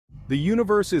The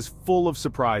universe is full of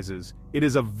surprises. It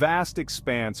is a vast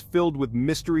expanse filled with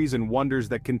mysteries and wonders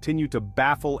that continue to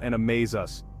baffle and amaze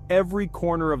us. Every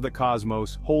corner of the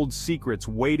cosmos holds secrets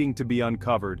waiting to be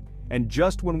uncovered, and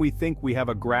just when we think we have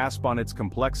a grasp on its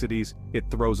complexities, it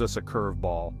throws us a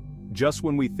curveball. Just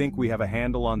when we think we have a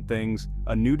handle on things,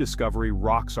 a new discovery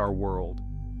rocks our world.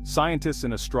 Scientists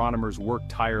and astronomers work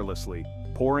tirelessly,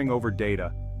 poring over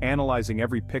data, analyzing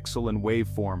every pixel and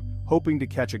waveform, hoping to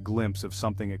catch a glimpse of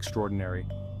something extraordinary.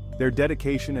 Their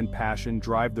dedication and passion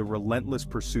drive the relentless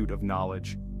pursuit of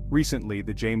knowledge. Recently,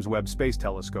 the James Webb Space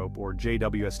Telescope, or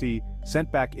JWST,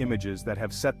 sent back images that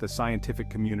have set the scientific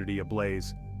community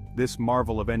ablaze. This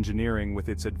marvel of engineering, with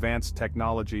its advanced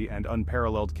technology and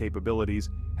unparalleled capabilities,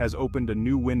 has opened a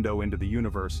new window into the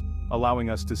universe, allowing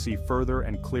us to see further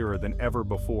and clearer than ever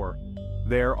before.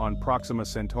 There, on Proxima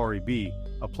Centauri b,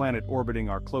 a planet orbiting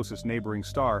our closest neighboring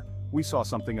star, we saw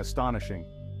something astonishing: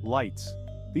 lights.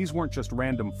 These weren't just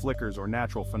random flickers or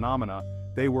natural phenomena,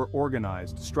 they were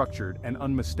organized, structured, and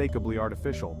unmistakably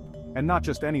artificial. And not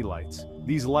just any lights.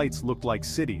 These lights looked like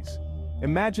cities.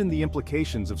 Imagine the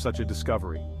implications of such a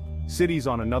discovery. Cities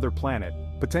on another planet,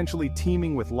 potentially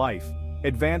teeming with life,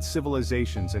 advanced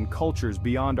civilizations and cultures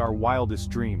beyond our wildest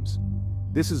dreams.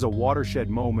 This is a watershed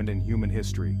moment in human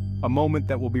history, a moment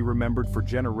that will be remembered for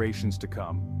generations to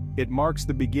come. It marks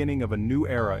the beginning of a new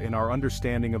era in our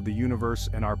understanding of the universe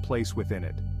and our place within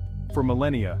it. For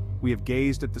millennia, we have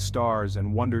gazed at the stars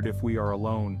and wondered if we are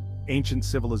alone. Ancient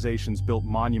civilizations built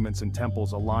monuments and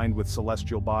temples aligned with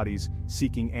celestial bodies,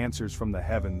 seeking answers from the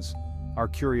heavens. Our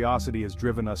curiosity has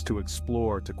driven us to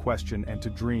explore, to question, and to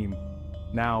dream.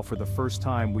 Now, for the first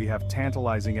time, we have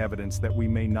tantalizing evidence that we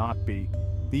may not be.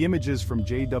 The images from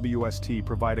JWST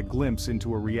provide a glimpse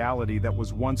into a reality that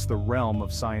was once the realm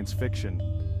of science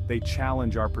fiction. They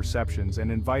challenge our perceptions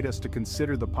and invite us to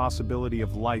consider the possibility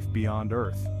of life beyond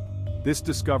Earth. This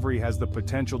discovery has the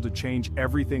potential to change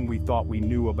everything we thought we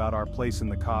knew about our place in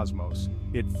the cosmos.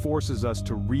 It forces us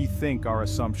to rethink our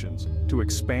assumptions, to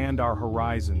expand our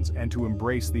horizons, and to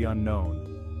embrace the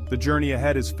unknown. The journey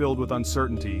ahead is filled with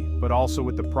uncertainty, but also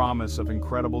with the promise of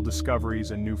incredible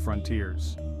discoveries and new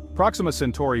frontiers. Proxima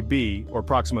Centauri b, or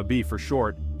Proxima B for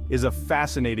short, is a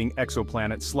fascinating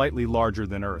exoplanet slightly larger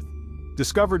than Earth.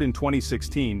 Discovered in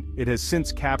 2016, it has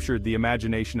since captured the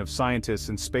imagination of scientists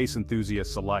and space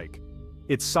enthusiasts alike.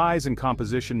 Its size and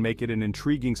composition make it an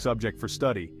intriguing subject for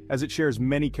study, as it shares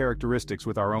many characteristics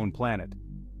with our own planet.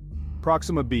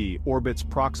 Proxima b orbits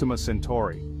Proxima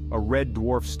Centauri, a red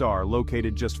dwarf star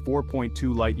located just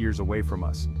 4.2 light-years away from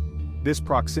us. This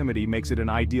proximity makes it an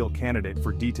ideal candidate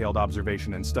for detailed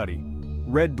observation and study.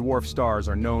 Red dwarf stars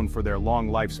are known for their long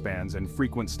lifespans and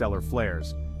frequent stellar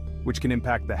flares, which can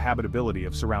impact the habitability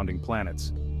of surrounding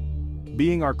planets.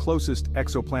 Being our closest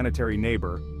exoplanetary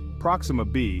neighbor, Proxima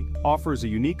b offers a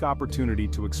unique opportunity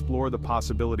to explore the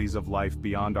possibilities of life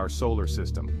beyond our solar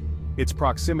system. Its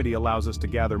proximity allows us to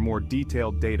gather more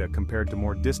detailed data compared to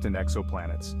more distant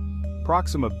exoplanets.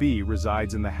 Proxima b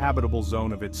resides in the habitable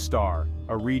zone of its star,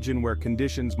 a region where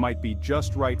conditions might be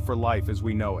just right for life as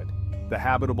we know it. The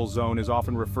habitable zone is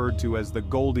often referred to as the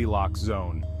Goldilocks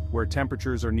zone, where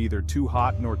temperatures are neither too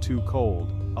hot nor too cold,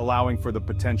 allowing for the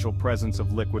potential presence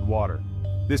of liquid water.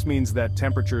 This means that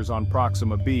temperatures on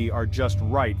Proxima b are just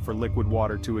right for liquid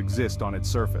water to exist on its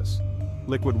surface.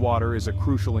 Liquid water is a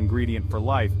crucial ingredient for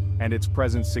life, and its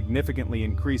presence significantly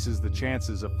increases the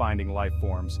chances of finding life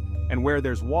forms. And where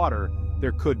there's water,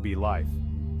 there could be life.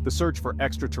 The search for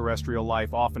extraterrestrial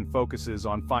life often focuses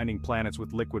on finding planets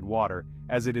with liquid water,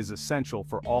 as it is essential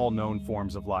for all known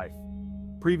forms of life.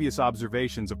 Previous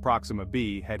observations of Proxima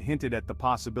b had hinted at the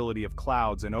possibility of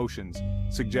clouds and oceans,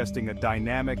 suggesting a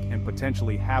dynamic and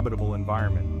potentially habitable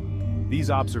environment. These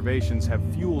observations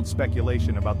have fueled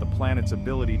speculation about the planet's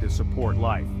ability to support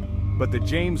life. But the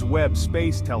James Webb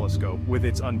Space Telescope, with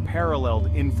its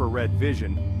unparalleled infrared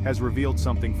vision, has revealed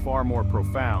something far more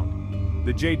profound.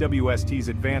 The JWST's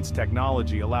advanced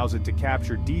technology allows it to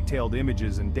capture detailed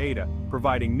images and data,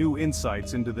 providing new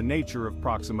insights into the nature of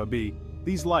Proxima b.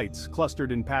 These lights,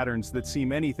 clustered in patterns that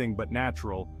seem anything but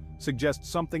natural, suggest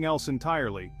something else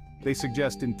entirely. They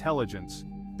suggest intelligence.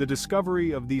 The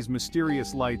discovery of these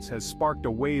mysterious lights has sparked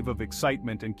a wave of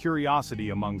excitement and curiosity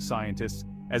among scientists,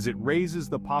 as it raises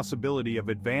the possibility of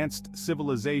advanced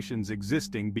civilizations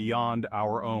existing beyond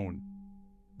our own.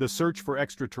 The search for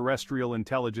extraterrestrial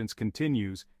intelligence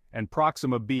continues, and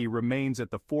Proxima b remains at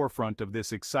the forefront of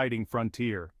this exciting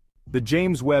frontier. The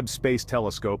James Webb Space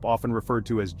Telescope, often referred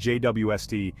to as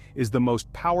JWST, is the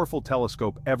most powerful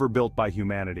telescope ever built by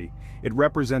humanity. It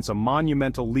represents a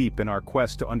monumental leap in our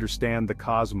quest to understand the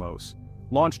cosmos.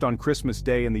 Launched on Christmas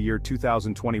Day in the year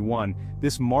 2021,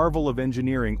 this marvel of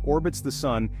engineering orbits the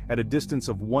Sun at a distance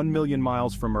of 1 million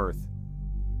miles from Earth.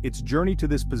 Its journey to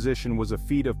this position was a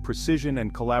feat of precision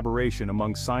and collaboration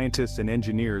among scientists and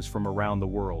engineers from around the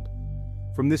world.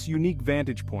 From this unique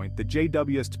vantage point, the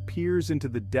JWST peers into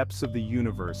the depths of the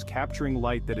universe, capturing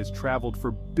light that has traveled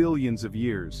for billions of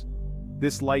years.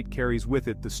 This light carries with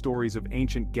it the stories of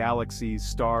ancient galaxies,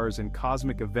 stars, and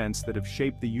cosmic events that have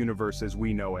shaped the universe as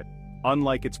we know it.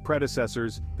 Unlike its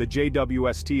predecessors, the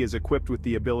JWST is equipped with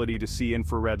the ability to see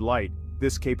infrared light.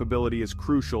 This capability is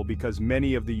crucial because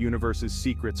many of the universe's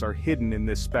secrets are hidden in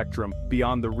this spectrum,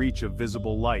 beyond the reach of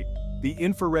visible light. The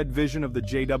infrared vision of the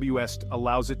JWST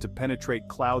allows it to penetrate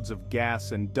clouds of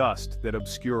gas and dust that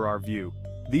obscure our view.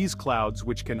 These clouds,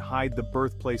 which can hide the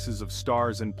birthplaces of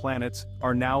stars and planets,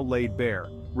 are now laid bare,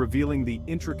 revealing the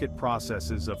intricate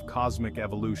processes of cosmic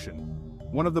evolution.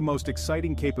 One of the most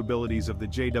exciting capabilities of the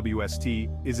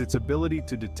JWST is its ability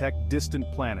to detect distant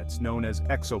planets known as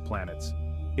exoplanets.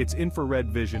 Its infrared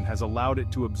vision has allowed it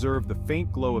to observe the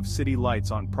faint glow of city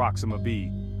lights on Proxima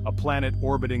B, a planet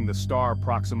orbiting the star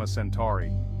Proxima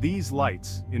Centauri. These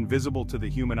lights, invisible to the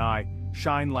human eye,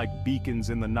 shine like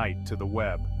beacons in the night to the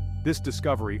Webb. This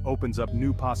discovery opens up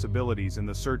new possibilities in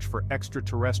the search for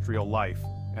extraterrestrial life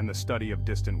and the study of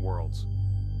distant worlds.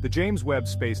 The James Webb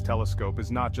Space Telescope is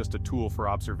not just a tool for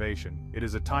observation, it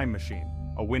is a time machine,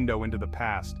 a window into the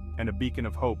past, and a beacon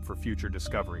of hope for future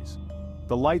discoveries.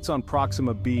 The lights on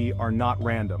Proxima B are not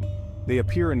random. They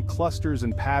appear in clusters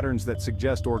and patterns that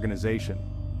suggest organization.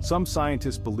 Some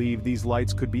scientists believe these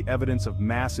lights could be evidence of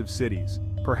massive cities,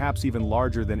 perhaps even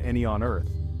larger than any on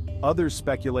Earth. Others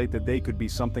speculate that they could be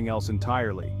something else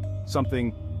entirely,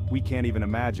 something we can't even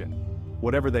imagine.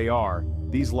 Whatever they are,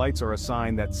 these lights are a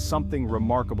sign that something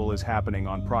remarkable is happening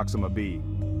on Proxima B.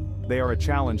 They are a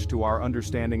challenge to our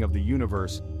understanding of the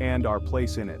universe and our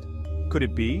place in it. Could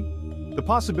it be? The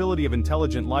possibility of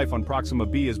intelligent life on Proxima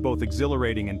B is both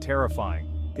exhilarating and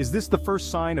terrifying. Is this the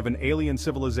first sign of an alien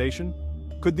civilization?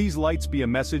 Could these lights be a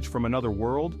message from another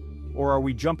world? Or are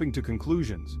we jumping to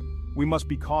conclusions? We must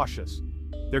be cautious.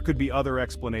 There could be other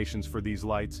explanations for these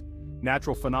lights.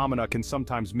 Natural phenomena can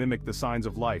sometimes mimic the signs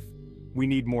of life. We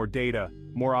need more data,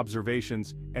 more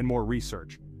observations, and more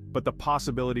research. But the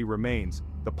possibility remains,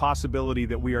 the possibility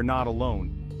that we are not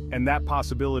alone. And that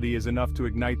possibility is enough to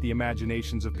ignite the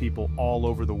imaginations of people all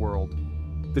over the world.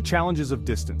 The challenges of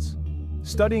distance.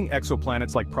 Studying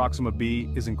exoplanets like Proxima B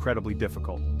is incredibly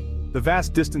difficult. The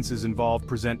vast distances involved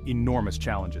present enormous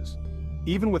challenges.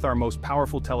 Even with our most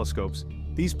powerful telescopes,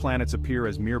 these planets appear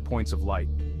as mere points of light.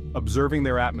 Observing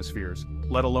their atmospheres,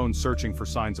 let alone searching for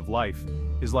signs of life,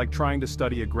 is like trying to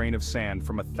study a grain of sand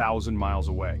from 1,000 miles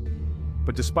away.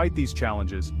 But despite these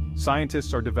challenges,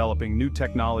 scientists are developing new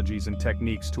technologies and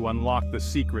techniques to unlock the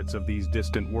secrets of these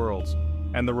distant worlds,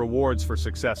 and the rewards for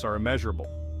success are immeasurable.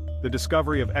 The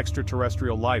discovery of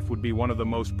extraterrestrial life would be one of the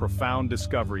most profound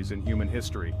discoveries in human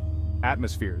history.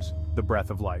 Atmospheres, the breath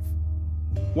of life.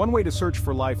 One way to search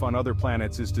for life on other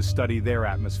planets is to study their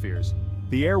atmospheres.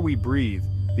 The air we breathe,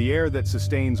 the air that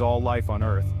sustains all life on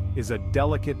Earth, is a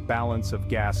delicate balance of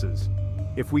gases.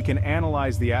 If we can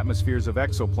analyze the atmospheres of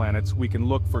exoplanets, we can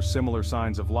look for similar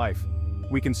signs of life.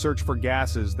 We can search for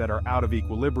gases that are out of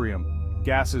equilibrium,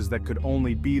 gases that could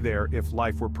only be there if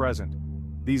life were present.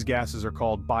 These gases are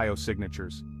called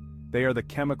biosignatures. They are the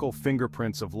chemical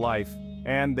fingerprints of life,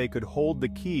 and they could hold the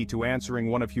key to answering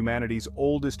one of humanity's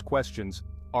oldest questions: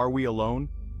 are we alone?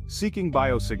 Seeking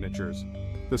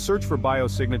biosignatures. The search for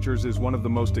biosignatures is one of the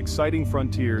most exciting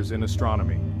frontiers in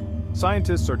astronomy.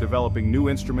 Scientists are developing new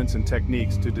instruments and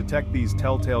techniques to detect these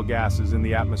telltale gases in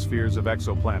the atmospheres of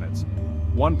exoplanets.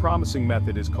 One promising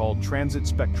method is called transit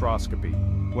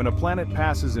spectroscopy. When a planet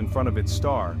passes in front of its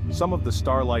star, some of the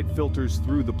starlight filters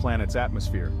through the planet's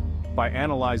atmosphere. By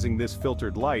analyzing this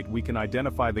filtered light, we can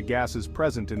identify the gases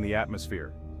present in the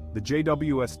atmosphere. The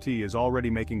JWST is already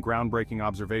making groundbreaking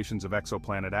observations of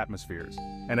exoplanet atmospheres,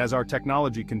 and as our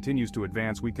technology continues to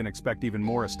advance, we can expect even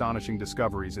more astonishing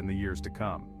discoveries in the years to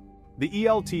come. The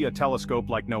ELT, a telescope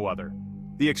like no other.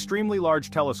 The extremely large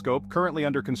telescope, currently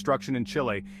under construction in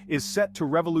Chile, is set to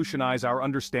revolutionize our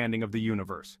understanding of the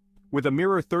universe. With a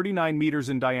mirror 39 meters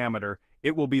in diameter,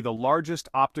 it will be the largest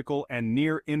optical and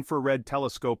near-infrared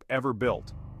telescope ever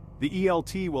built. The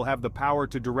ELT will have the power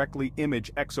to directly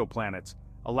image exoplanets,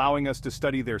 allowing us to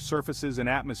study their surfaces and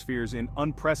atmospheres in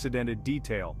unprecedented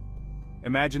detail.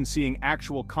 Imagine seeing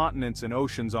actual continents and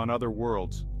oceans on other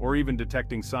worlds, or even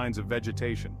detecting signs of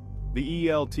vegetation. The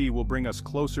ELT will bring us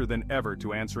closer than ever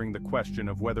to answering the question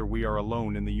of whether we are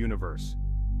alone in the universe.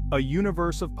 A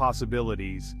universe of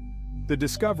possibilities. The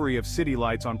discovery of city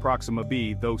lights on Proxima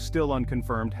B, though still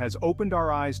unconfirmed, has opened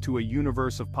our eyes to a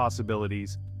universe of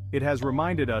possibilities. It has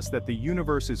reminded us that the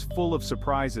universe is full of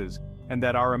surprises, and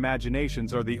that our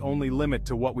imaginations are the only limit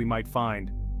to what we might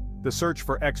find. The search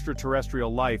for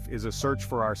extraterrestrial life is a search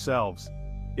for ourselves.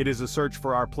 It is a search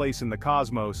for our place in the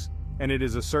cosmos, and it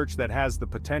is a search that has the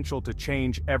potential to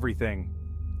change everything.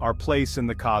 Our place in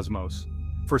the cosmos.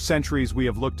 For centuries we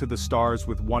have looked to the stars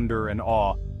with wonder and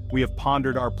awe. We have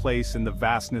pondered our place in the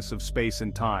vastness of space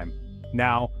and time.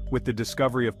 Now, with the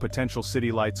discovery of potential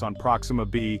city lights on Proxima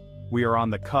B, we are on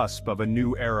the cusp of a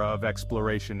new era of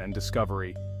exploration and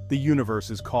discovery. The universe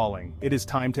is calling. It is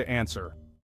time to answer.